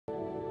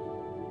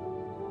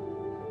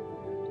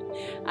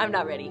I'm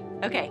not ready.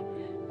 Okay,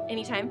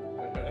 anytime.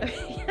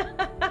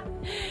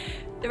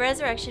 The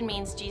resurrection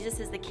means Jesus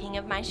is the king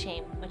of my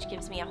shame, which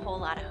gives me a whole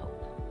lot of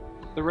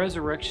hope. The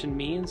resurrection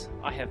means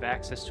I have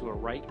access to a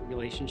right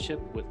relationship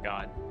with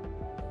God.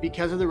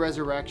 Because of the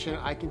resurrection,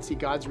 I can see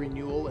God's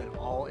renewal in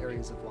all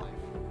areas of life.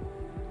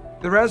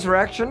 The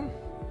resurrection,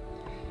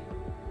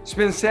 it's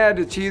been said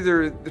it's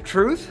either the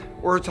truth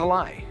or it's a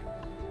lie.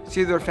 It's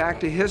either a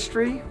fact of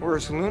history or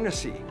it's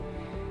lunacy.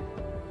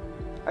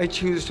 I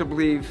choose to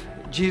believe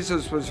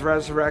Jesus was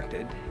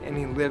resurrected and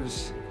he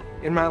lives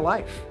in my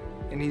life,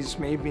 and he's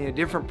made me a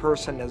different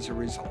person as a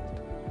result.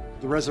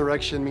 The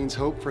resurrection means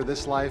hope for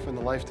this life and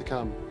the life to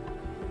come.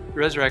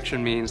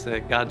 Resurrection means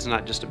that God's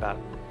not just about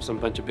some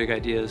bunch of big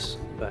ideas,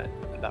 but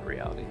about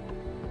reality.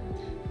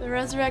 The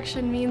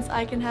resurrection means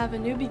I can have a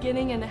new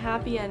beginning and a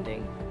happy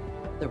ending.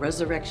 The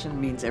resurrection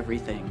means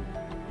everything.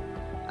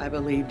 I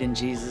believed in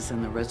Jesus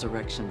and the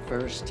resurrection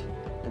first,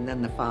 and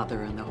then the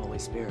Father and the Holy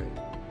Spirit.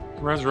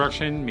 The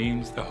resurrection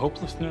means the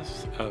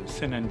hopelessness of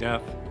sin and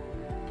death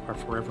are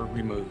forever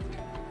removed.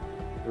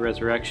 The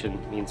resurrection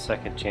means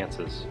second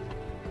chances.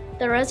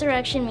 The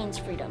resurrection means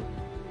freedom.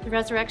 The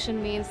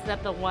resurrection means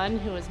that the one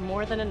who is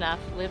more than enough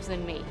lives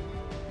in me.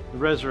 The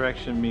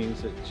resurrection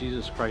means that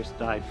Jesus Christ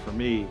died for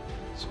me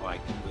so I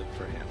can live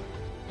for him.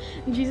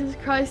 Jesus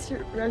Christ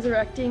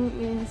resurrecting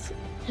means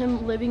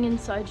him living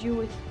inside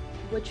you,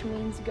 which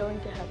means going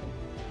to heaven.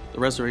 The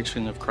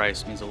resurrection of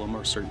Christ means a little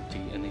more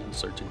certainty in the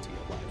uncertainty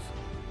of life.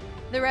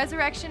 The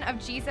resurrection of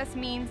Jesus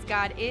means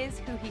God is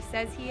who he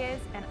says he is,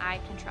 and I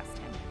can trust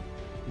him.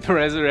 The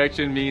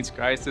resurrection means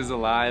Christ is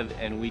alive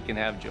and we can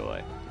have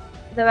joy.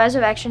 The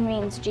resurrection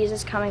means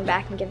Jesus coming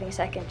back and giving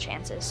second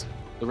chances.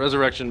 The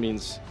resurrection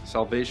means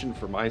salvation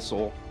for my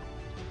soul,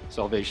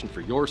 salvation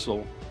for your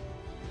soul,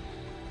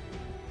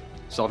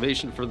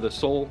 salvation for the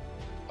soul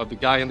of the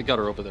guy in the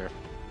gutter over there.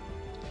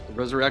 The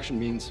resurrection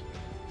means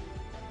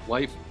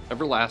life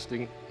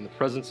everlasting in the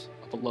presence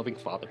of a loving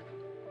Father.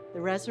 The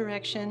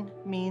resurrection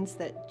means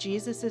that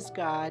Jesus is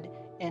God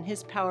and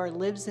his power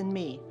lives in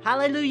me.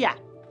 Hallelujah!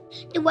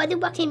 The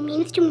resurrection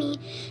means to me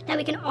that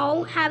we can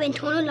all have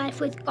eternal life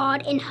with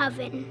God in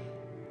heaven.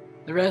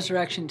 The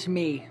resurrection to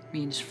me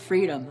means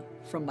freedom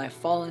from my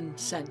fallen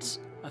sense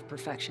of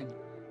perfection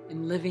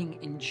and living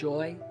in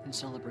joy and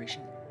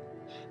celebration.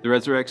 The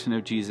resurrection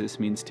of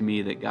Jesus means to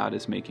me that God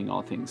is making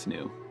all things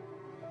new.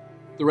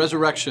 The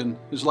resurrection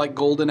is like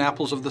golden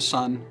apples of the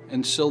sun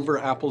and silver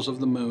apples of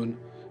the moon,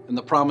 and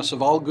the promise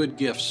of all good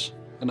gifts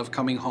and of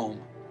coming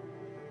home.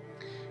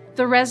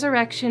 The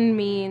resurrection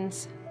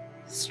means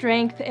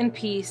strength and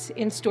peace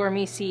in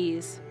stormy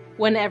seas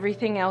when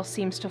everything else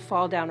seems to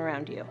fall down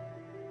around you.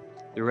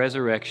 The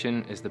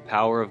resurrection is the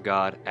power of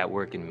God at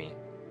work in me.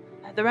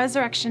 The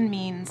resurrection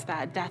means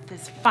that death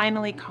is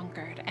finally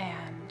conquered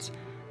and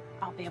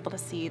I'll be able to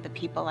see the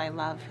people I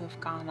love who have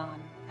gone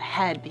on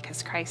ahead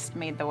because Christ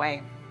made the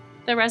way.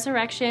 The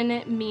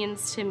resurrection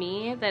means to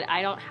me that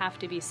I don't have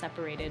to be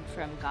separated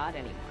from God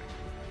anymore.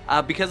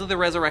 Because of the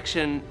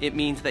resurrection, it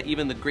means that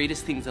even the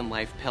greatest things in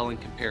life pale in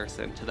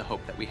comparison to the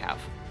hope that we have.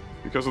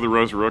 Because of the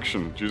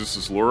resurrection, Jesus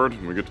is Lord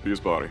and we get to be his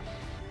body.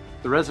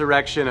 The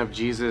resurrection of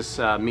Jesus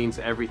means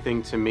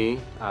everything to me.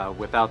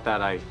 Without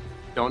that, I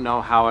don't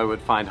know how I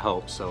would find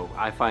hope. So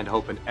I find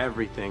hope in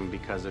everything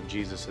because of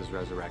Jesus'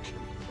 resurrection.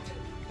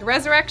 The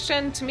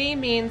resurrection to me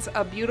means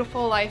a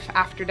beautiful life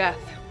after death.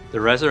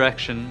 The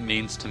resurrection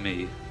means to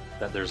me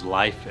that there's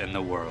life in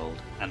the world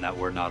and that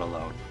we're not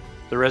alone.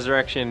 The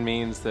resurrection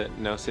means that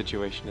no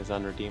situation is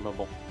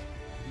unredeemable.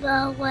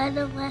 The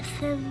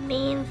resurrection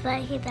means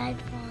that he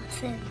died for our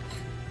sins.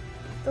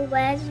 The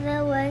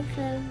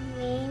resurrection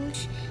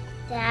means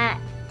that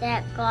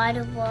God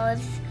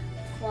rose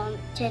from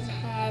to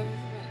heaven.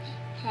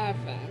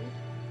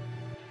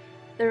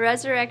 The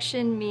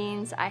resurrection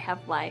means I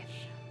have life.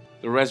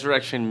 The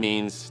resurrection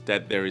means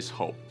that there is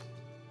hope.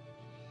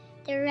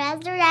 The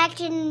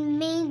resurrection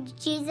means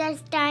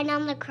Jesus died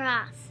on the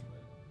cross.